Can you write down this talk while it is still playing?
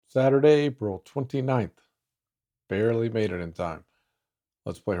Saturday, April 29th. Barely made it in time.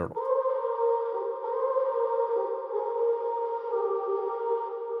 Let's play Heardle.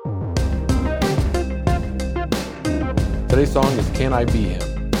 Today's song is Can I Be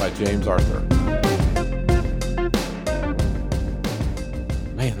Him by James Arthur.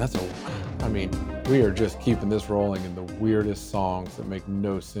 Man, we are just keeping this rolling in the weirdest songs that make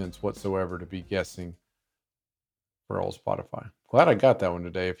no sense whatsoever to be guessing for old Spotify. Glad I got that one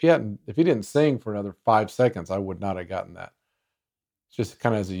today. If he didn't sing for another 5 seconds, I would not have gotten that. It's just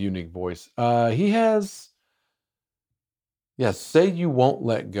kind of has a unique voice. He has, Say You Won't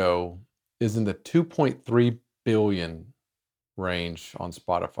Let Go is in the 2.3 billion range on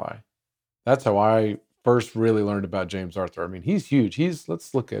Spotify. That's how I first really learned about James Arthur. I mean, he's huge.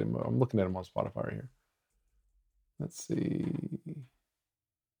 Let's look at him. I'm looking at him on Spotify right here. Let's see.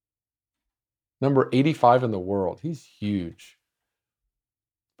 Number 85 in the world. He's huge.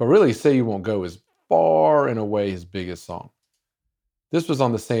 But really, Say You Won't Go is far and away his biggest song. This was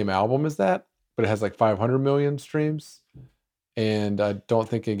on the same album as that, but it has like 500 million streams. And I don't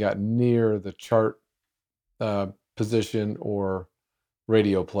think it got near the chart position or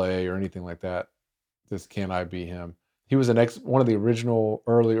radio play or anything like that. This Can I Be Him? He was one of the original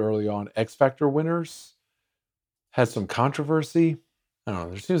early on X Factor winners. Had some controversy. I don't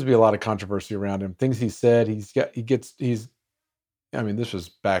know. There seems to be a lot of controversy around him. Things he said. This was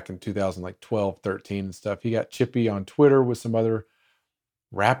back in 2012, 13 and stuff. He got chippy on Twitter with some other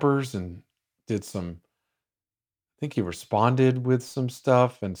rappers and did some. I think he responded with some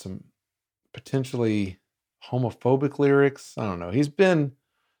stuff and some potentially homophobic lyrics. I don't know. He's been,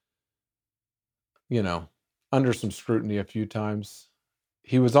 under some scrutiny a few times.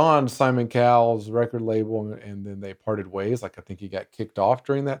 He was on Simon Cowell's record label and then they parted ways. Like I think he got kicked off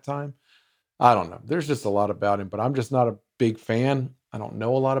during that time. I don't know. There's just a lot about him, but I'm just not a big fan. I don't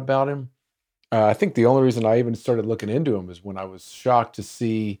know a lot about him. I think the only reason I even started looking into him is when I was shocked to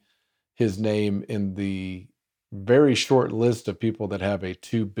see his name in the very short list of people that have a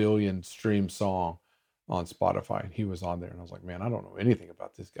 2 billion stream song on Spotify. And he was on there and I was like, man, I don't know anything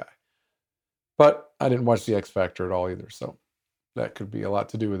about this guy. But I didn't watch the X Factor at all either. So that could be a lot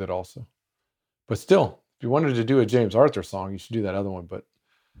to do with it also. But still, if you wanted to do a James Arthur song, you should do that other one. But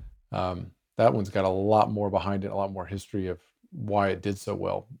that one's got a lot more behind it, a lot more history of why it did so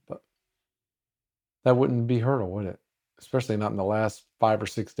well. But that wouldn't be Heardle, would it? Especially not in the last 5 or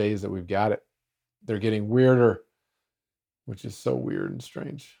 6 days that we've got it. They're getting weirder, which is so weird and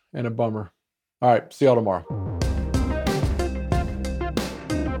strange and a bummer. All right, see y'all tomorrow.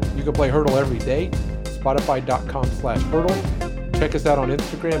 You can play Heardle every day. Spotify.com/Heardle. Check us out on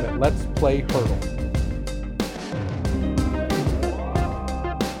Instagram at Let's Play Heardle.